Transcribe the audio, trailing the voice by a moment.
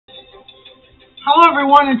Hello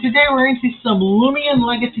everyone, and today we're into some Loomian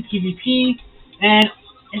Legacy PvP, and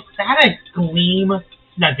is that a Gleam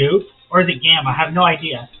Snagoop? Or is it Gamma? I have no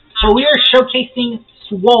idea. But we are showcasing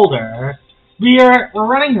Swolder. We're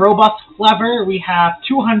running Robust Clever. We have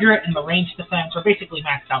 200 in the range defense. We're basically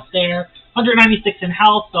maxed out there. 196 in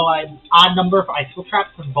health, so I'm odd number for Icicle Traps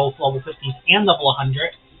in both level 50s and level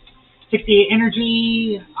 100. 68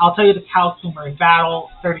 energy. I'll tell you the cows when we're in battle.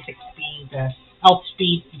 36 speed, health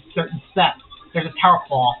speed, and certain steps. There's a Tower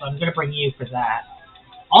Claw, so I'm going to bring you for that.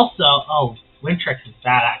 Also, oh, Wintrix is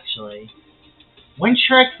bad, actually.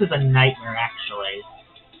 Wintrix is a nightmare, actually.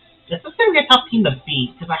 This is going to be a tough team to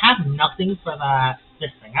beat, because I have nothing for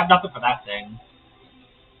this thing. I have nothing for that thing.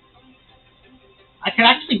 I could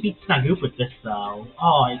actually beat Snagoop with this, though.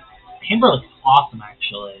 Oh, Timber looks awesome,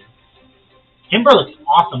 actually. Timber looks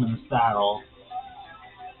awesome in this battle.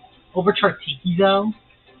 Over Chartiki, though?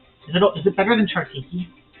 Is it better than Chartiki?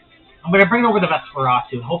 I'm going to bring over the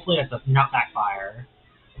Vesperatu. Hopefully that does not backfire.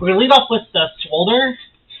 We're going to lead off with the Swolder.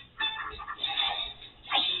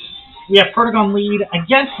 We have Protagon lead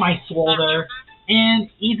against my Swolder. And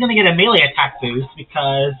he's going to get a melee attack boost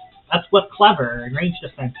because that's what Clever and range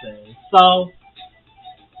defense is. So,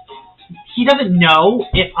 he doesn't know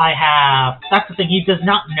if I have... That's the thing. He does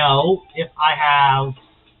not know if I have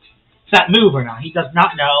that move or not. He does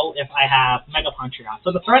not know if I have Mega Punch or not.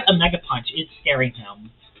 So the threat of Mega Punch is scaring him.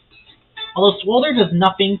 Although Swolder does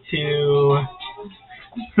nothing to...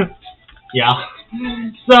 yeah.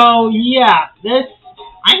 So, yeah, this...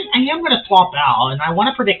 I am going to swap out, and I want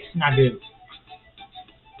to predict Snagoop.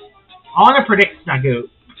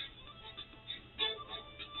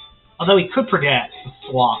 Although he could predict the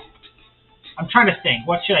swap. I'm trying to think,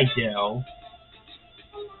 what should I do?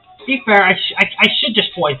 To be fair, I should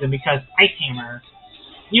just poison because Ice Hammer.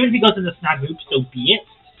 Even if he goes into Snagoop, so be it.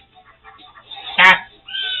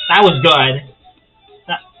 That was good.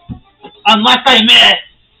 Unless I miss!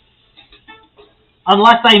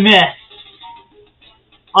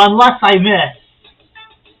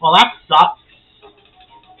 Well, that sucks.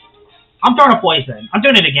 I'm throwing a poison. I'm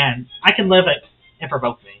doing it again. I can live it and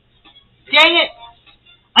provoke me. Dang it!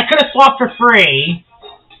 I could have swapped for free.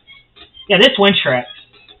 Yeah, this Wintrix.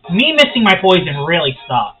 Me missing my poison really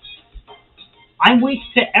sucks. I'm weak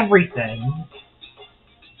to everything.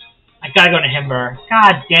 I gotta go to Himber.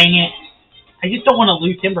 God dang it. I just don't want to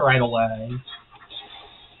lose Himber right away.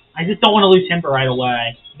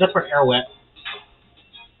 Just for Air Whip.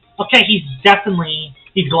 Okay, he's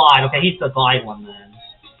Glide. Okay, he's the Glide one then.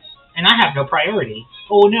 And I have no priority.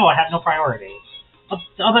 Oh no, I have no priority.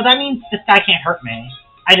 Although that means this guy can't hurt me.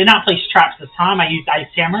 I did not place traps this time. I used Ice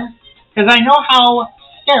Hammer. Because I know how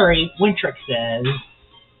scary Wintrix is.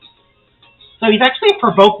 So he's actually a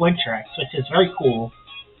Provoke Wintrix, which is very cool.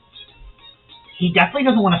 He definitely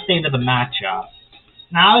doesn't want to stay into the matchup.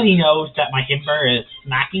 Now that he knows that my Himber is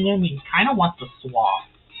smacking him, he kind of wants to swap.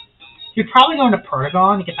 He'd probably go into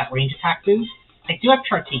Protagon to get that range attack boost. I do have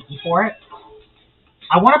Chartiki for it.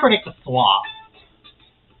 I want to predict a swap.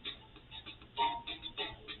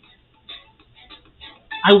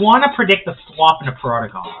 I want to predict a swap into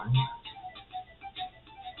Protagon.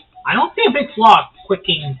 I don't see a big flaw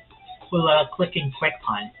clicking Quick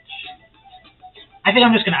Punch. I think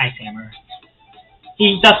I'm just going to Ice Hammer.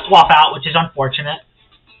 He does swap out, which is unfortunate.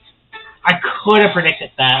 I could have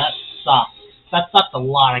predicted that. That sucks. That sucks a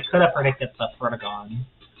lot. I could have predicted the Protagon.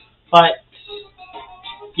 But,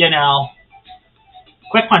 you know,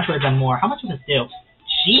 Quick Punch would have done more. How much does this do?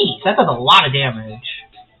 Jeez, that does a lot of damage.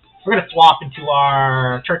 We're going to swap into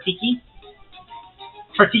our Chartiki.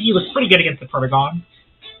 Chartiki looks pretty good against the Protagon.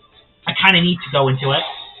 I kind of need to go into it.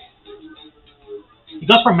 He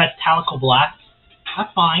goes for Metallical Blast.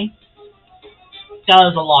 That's fine.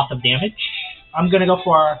 Does a lot of damage. I'm going to go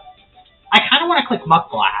for... I kind of want to click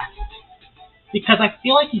Muck Blast. Because I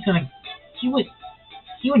feel like he's going to... He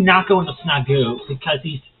would not go into Snagoop because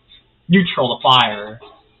he's neutral to fire.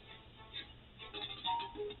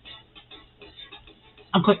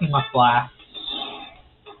 I'm clicking Muck Blast.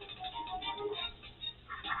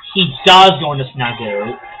 He does go into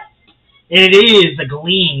Snagoop. It is a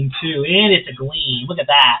Gleam, too. And it's a Gleam. Look at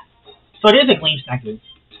that. So it is a Gleam Snagoop.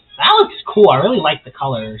 That looks cool. I really like the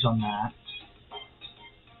colors on that.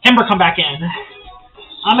 Timber, come back in.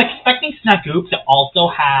 I'm expecting Snagoop to also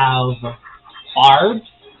have Barbs.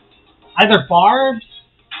 Either Barbs...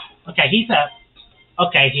 Okay, he's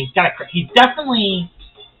definitely...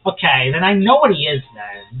 Okay, then I know what he is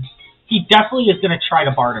then. He definitely is going to try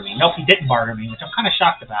to barter me. Nope, he didn't barter me, which I'm kind of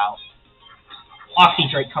shocked about.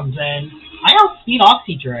 Oxydrake comes in. I outspeed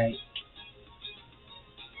Oxydrake.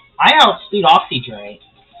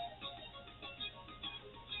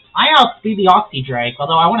 I outspeed the Oxydrake,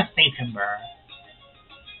 although I want to save Timber.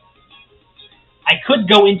 I could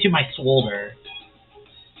go into my Swolder.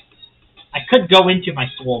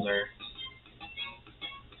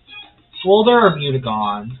 Swolder or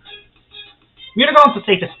Mutagon? Mutagon's the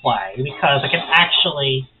safest play, because I can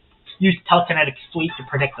actually use Telekinetic Sweep to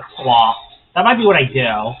predict the swap. That might be what I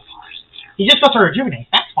do. He just goes for Rejuvenate.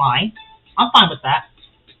 That's fine. I'm fine with that.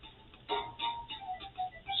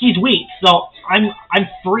 He's weak, so I'm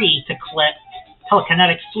free to click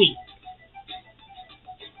Telekinetic Sweep.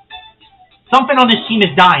 Something on this team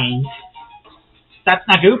is dying. That's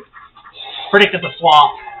not goop. Predicted the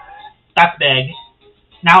swap. That's big.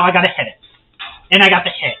 Now I gotta hit it. And I got the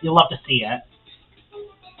hit. You'll love to see it.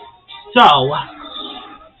 So,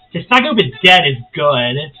 his Snuggoop is dead is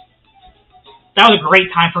good. That was a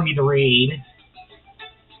great time for me to read.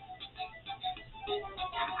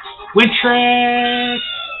 Wintrick!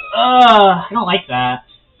 I don't like that.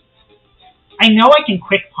 I know I can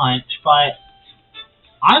Quick Punch, but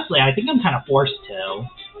honestly, I think I'm kind of forced to.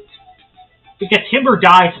 Because Timber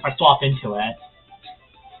dies if I swap into it.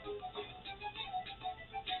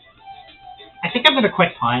 I think I'm going to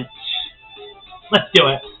Quick Punch. Let's do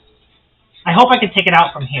it. I hope I can take it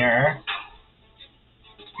out from here.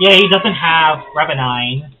 Yeah, he doesn't have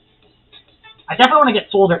Revenine. I definitely want to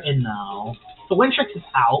get Swolder in, though. So Wintrix is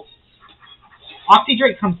out.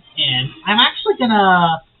 Oxydrake comes in. I'm actually going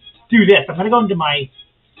to do this. I'm going to go into my...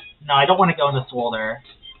 No, I don't want to go into Swolder.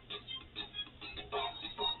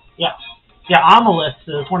 Yeah. Yeah, Amalus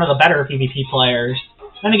is one of the better PvP players.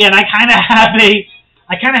 Then again, I kind of have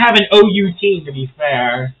an OU team, to be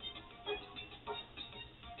fair.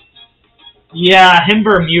 Yeah,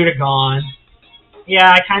 Himber Mutagon. Yeah,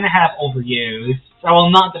 I kind of have overused. I will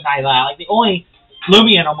not deny that. Like, the only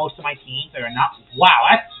Loomian on most of my teams are not... Wow,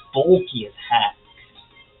 that's bulky as heck.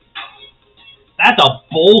 That's a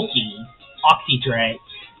bulky Oxydrake.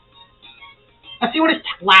 Let's see what his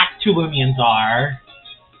last two Loomians are.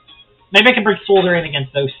 Maybe I can bring Swolder in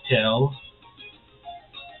against those two.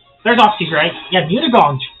 There's Oxydrake. Yeah,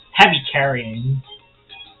 Mutagon's heavy carrying.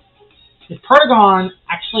 His Pertagon,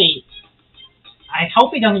 actually... I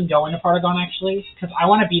hope he doesn't go into Pertagon, actually, because I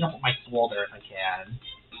want to beat him with my Swolder if I can.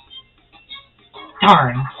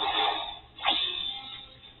 Darn.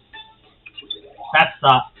 That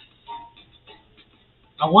sucks.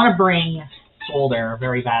 I want to bring Swolder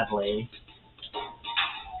very badly.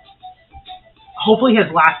 Hopefully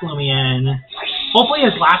his last Loomian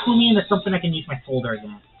is something I can use my Swolder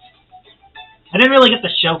against. I didn't really get to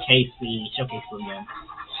showcase the Loomian.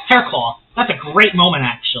 Hairclaw. That's a great moment,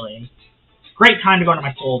 actually. Great time to go into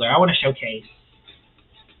my Swolder. I want to showcase.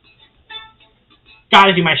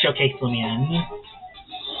 Gotta do my showcase Loomian.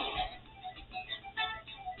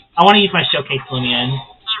 I want to use my showcase Loomian.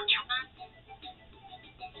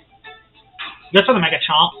 Good for the Mega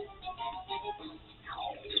Chomp.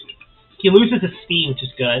 He loses his speed, which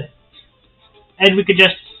is good. And we could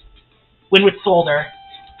just win with Swolder.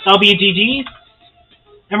 That'll be a GG.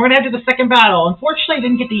 And we're going to head to the second battle. Unfortunately, I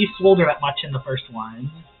didn't get to use Swolder that much in the first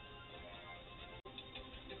one.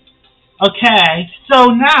 Okay,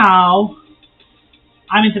 so now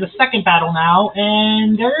I'm into the second battle now,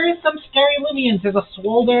 and there is some scary Loomians. There's a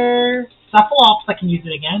Swolder, Cephalops I can use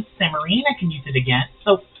it against, Samarine I can use it against.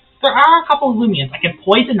 So there are a couple of Loomians. I can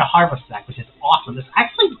poison the Harvestec, which is awesome. This is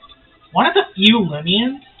actually one of the few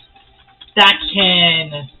Loomians that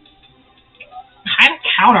can kind of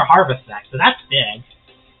counter Harvestec, so that's big.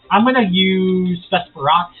 I'm going to use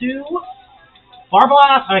Vesperatu.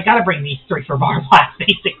 Barblast, I gotta bring these three for Barblast,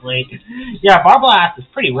 basically. Yeah, Barblast is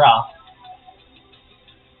pretty rough.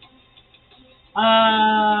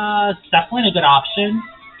 Zeppelin a good option.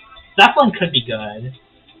 Zeppelin could be good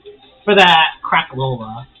for that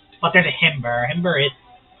Crackalola, but there's a Himber. Himber is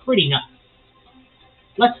pretty nuts.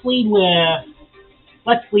 Let's lead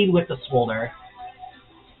with the Swolder.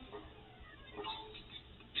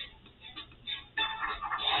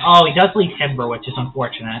 Oh, he does lead Himber, which is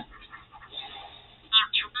unfortunate.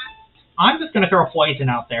 I'm just going to throw a poison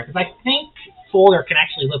out there, because I think Swolder can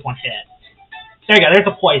actually live one hit. There you go, there's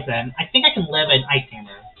a poison. I think I can live an Ice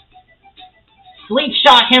Hammer.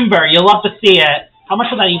 Slingshot Himber, you'll love to see it. How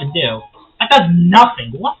much will that even do? That does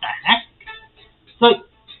nothing. What the heck? So,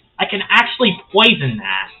 I can actually poison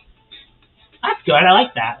that. That's good, I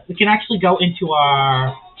like that. We can actually go into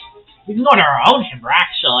our... We can go into our own Himber,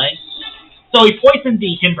 actually. So we poisoned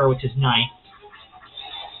the Himber, which is nice.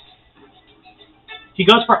 He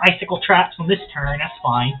goes for Icicle Traps on this turn, that's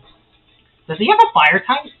fine. Does he have a Fire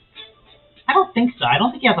type? I don't think so. I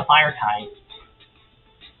don't think he has a Fire type.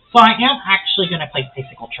 So I am actually going to play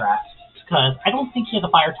Icicle Traps, because I don't think he has a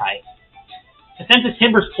Fire type. And since it's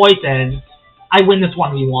Timber's poison, I win this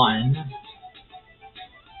 1v1.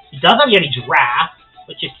 He doesn't have any draft,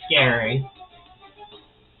 which is scary.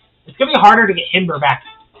 It's gonna be harder to get Timber back.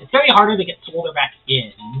 It's gonna be harder to get Swolder back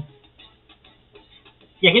in.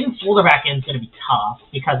 Yeah, getting Swolder back in is gonna be tough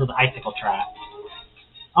because of the icicle trap.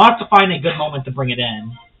 I'll have to find a good moment to bring it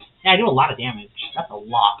in. Yeah, I do a lot of damage. That's a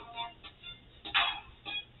lot.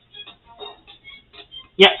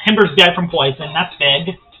 Yep, Timber's dead from poison. That's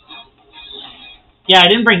big. Yeah, I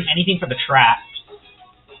didn't bring anything for the traps.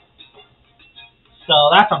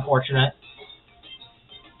 So that's unfortunate.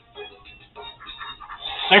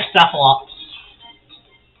 There's Cephalops.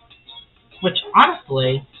 Which,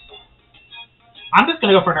 honestly, I'm just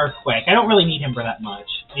going to go for an Earthquake. I don't really need him for that much.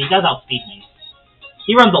 He does outspeed me.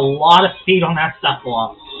 He runs a lot of speed on that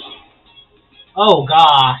Cephalops. Oh,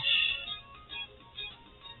 gosh.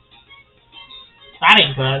 That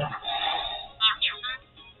ain't good.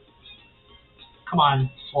 Come on,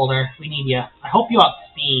 Swolder. We need you. I hope you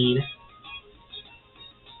outspeed.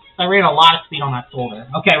 I ran a lot of speed on that Swolder.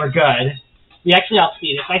 Okay, we're good. We actually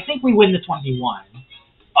outspeeded. So I think we win this 1v1.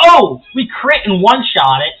 Oh! We crit and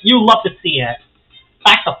one-shot it. You love to see it.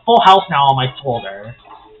 Back to full health now on my Swolder.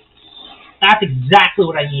 That's exactly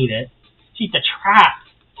what I needed. Jeez, the trap.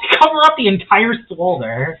 Cover up the entire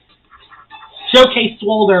Swolder. Showcase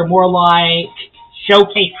Swolder more like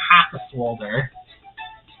showcase half a Swolder.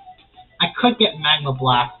 I could get Magma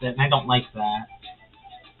Blasted, and I don't like that.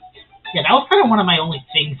 Yeah, that was kind of one of my only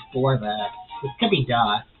things for this. This could be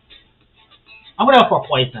Dust. I'm going to go for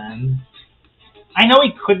Poison. I know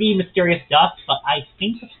he could be Mysterious Dust, but I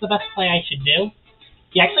think that's the best play I should do.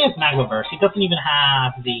 He actually has Magma Burst. He doesn't even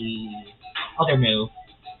have the other move.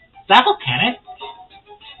 Is that Volcanic?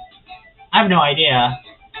 I have no idea.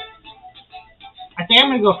 I think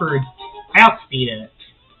I'm going to go for... I outspeed it.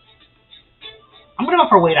 I'm going to go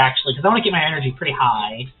for Weight, actually, because I want to get my energy pretty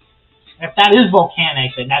high. And if that is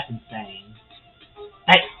Volcanic, then that's insane.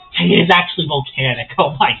 That is actually Volcanic.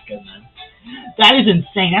 Oh my goodness. That is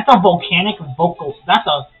insane. That's a Volcanic vocal... That's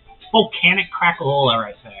a Volcanic Crackalola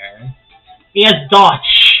right there. He has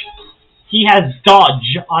Dodge. He has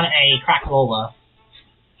Dodge on a Crackalola.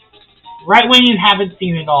 Right when you haven't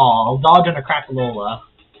seen it all. Dodge on a Crackalola.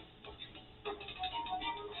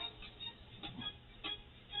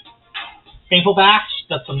 Painful Bash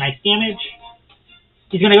does some nice damage.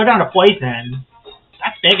 He's going to go down to Poison.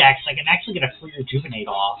 That's big, actually. I can actually get a free Rejuvenate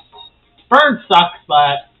off. Burn sucks,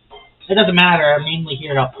 but it doesn't matter. I'm mainly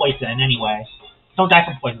here to Poison anyway. Don't die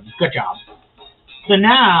from Poison. Good job. So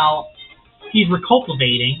now, he's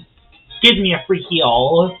Recultivating. Gives me a free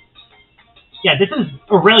heal. Yeah, this is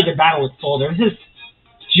a really good battle with Swolder. This is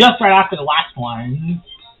just right after the last one.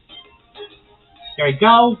 There we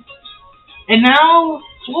go. And now,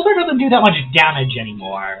 Swolder doesn't do that much damage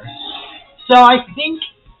anymore. So I think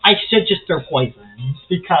I should just throw Poison.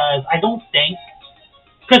 Because I don't think...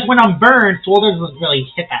 Because when I'm burned, Swolder doesn't really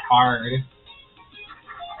hit that hard.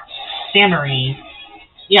 Samarine.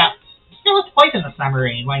 Yeah. Let's poison the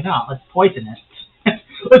Samarine. Why not? Let's poison it.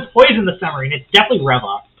 Let's poison the Samarine. It's definitely Rev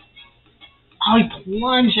Up. Oh, he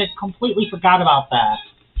plunged. I completely forgot about that.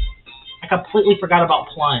 I completely forgot about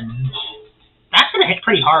Plunge. That's going to hit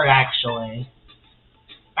pretty hard, actually.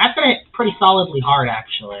 That's going to hit pretty solidly hard,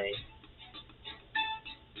 actually.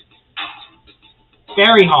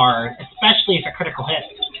 Very hard, especially if a critical hit.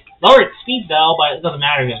 Lower its speed, though, but it doesn't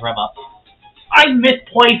matter if it has Rev Up. I missed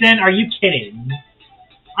Poison! Are you kidding?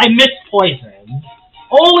 I missed Poison.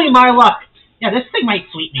 Holy my luck! Yeah, this thing might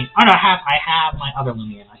sweep me. Oh no, I have my other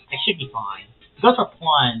Loomian. I should be fine. It goes for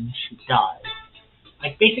Plunge. It does.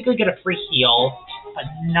 I basically get a free heal, but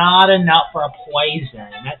not enough for a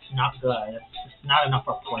Poison. That's not good. It's just not enough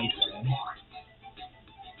for a Poison.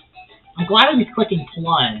 I'm glad I was clicking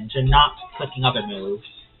Plunge and not clicking other moves.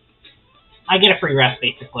 I get a free rest,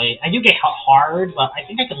 basically. I do get hard, but I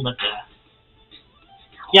think I can live this.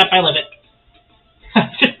 Yep, I live it.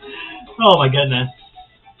 Oh my goodness.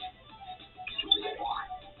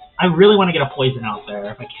 I really want to get a Poison out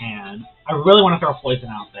there, if I can. I really want to throw a Poison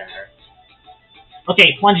out there.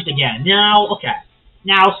 Okay, plunged again. Now, okay.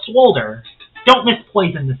 Now, Swolder. Don't miss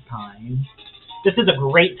Poison this time. This is a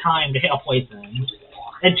great time to hit a Poison.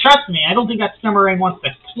 And trust me, I don't think that Samarine wants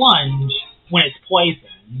to plunge when it's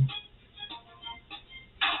Poison.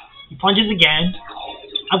 He plunges again.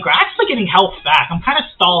 I'm actually getting health back. I'm kind of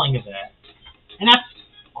stalling a bit. And that's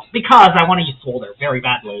because I want to use Swolder very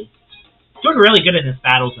badly. Doing really good in this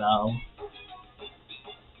battle, though.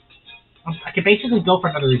 I could basically go for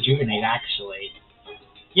another Rejuvenate, actually.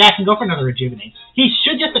 Yeah, I can go for another Rejuvenate. He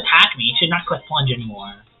should just attack me. He should not click Plunge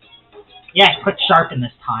anymore. Yeah, he clicked Sharpen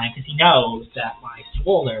this time, because he knows that my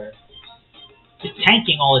Swolder Just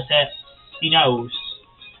tanking all his hits. He knows.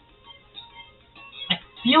 I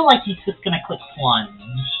feel like he's just gonna click Plunge.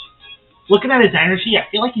 Looking at his energy, I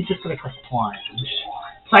feel like he's just gonna click Plunge.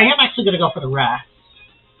 So I am actually gonna go for the rest.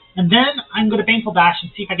 And then I'm gonna Baneful Bash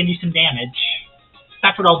and see if I can do some damage.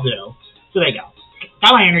 That's what I'll do. So there you go.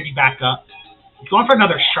 Got my energy back up. He's going for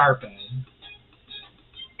another Sharpen.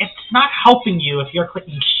 It's not helping you if you're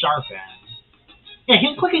clicking Sharpen. Yeah,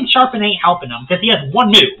 him clicking Sharpen ain't helping him because he has one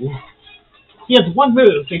move. He has one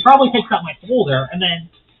move, so he probably takes out my Swolder, and then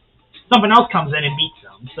something else comes in and beats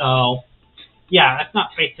him. So, yeah, that's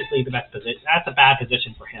not basically the best position. That's a bad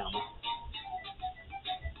position for him.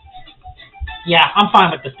 Yeah, I'm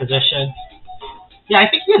fine with this position. Yeah, I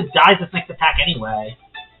think he just dies this next attack anyway.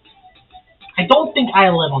 I don't think I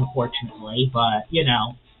live, unfortunately, but, you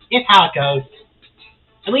know, it's how it goes.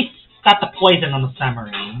 At least got the poison on the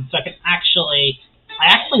Submarine, so I can actually... I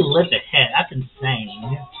actually lived a hit. That's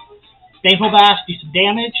insane. Baneful Bash, do some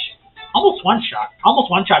damage. Almost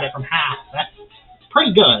one-shot it from half. That's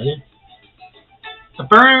pretty good. The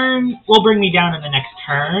burn will bring me down in the next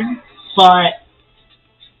turn, but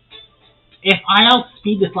if I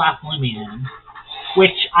outspeed this last Loomian,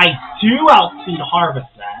 which I do outspeed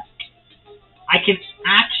Harvestek, I can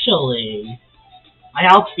actually... I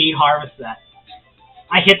outspeed Harvestek.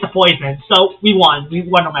 I hit the poison, so we won. We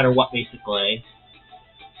won no matter what, basically.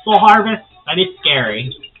 Soul Harvest, that is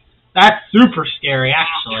scary. That's super scary,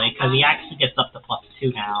 actually, because he actually gets up to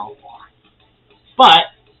 +2 now. But,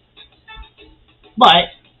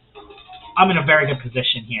 I'm in a very good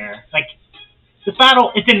position here. Like, this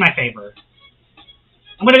battle, it's in my favor.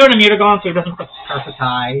 I'm going to go to Mutagon so he doesn't click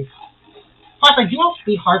Parasitize. Plus, I do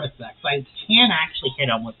outspeed Harvestek, so I can actually hit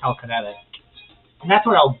him with Telekinetic. And that's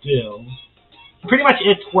what I'll do. Pretty much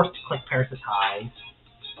it's forced to click Parasitize.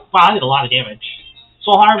 Wow, I did a lot of damage.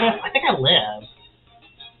 Soul Harvest, I think I live.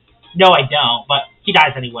 No, I don't, but he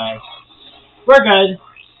dies anyway. We're good.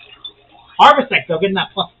 Harvestek, though, getting that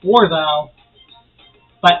 +4, though.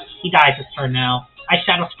 But he dies this turn now. I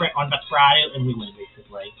Shadow Sprint on Vesperado, and we win,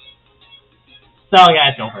 basically. So, yeah,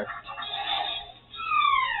 it's over.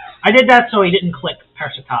 I did that so he didn't click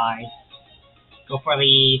Parasitize. Go for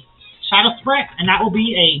the Shadow Sprint, and that will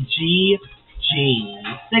be a GG.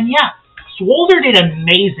 Then, yeah, Swolder did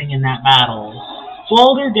amazing in that battle.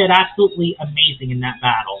 Swolder did absolutely amazing in that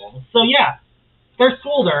battle. So, yeah, there's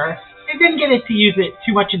Swolder. I didn't get it to use it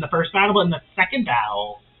too much in the first battle, but in the second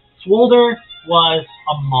battle, Swolder was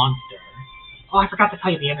a monster. Oh, I forgot to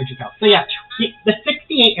tell you the energy count. So, yeah, the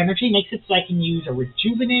 68 energy makes it so I can use a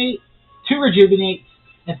Rejuvenate, 2 Rejuvenates,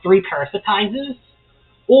 and 3 Parasitizes.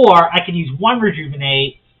 Or I can use 1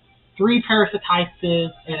 Rejuvenate, 3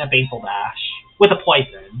 Parasitizes, and a Baneful Bash with a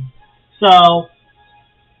Poison. So,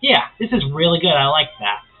 yeah, this is really good. I like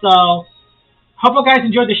that. So, hope you guys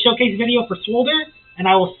enjoyed the showcase video for Swolder, and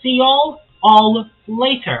I will see y'all all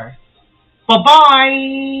later.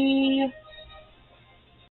 Bye-bye!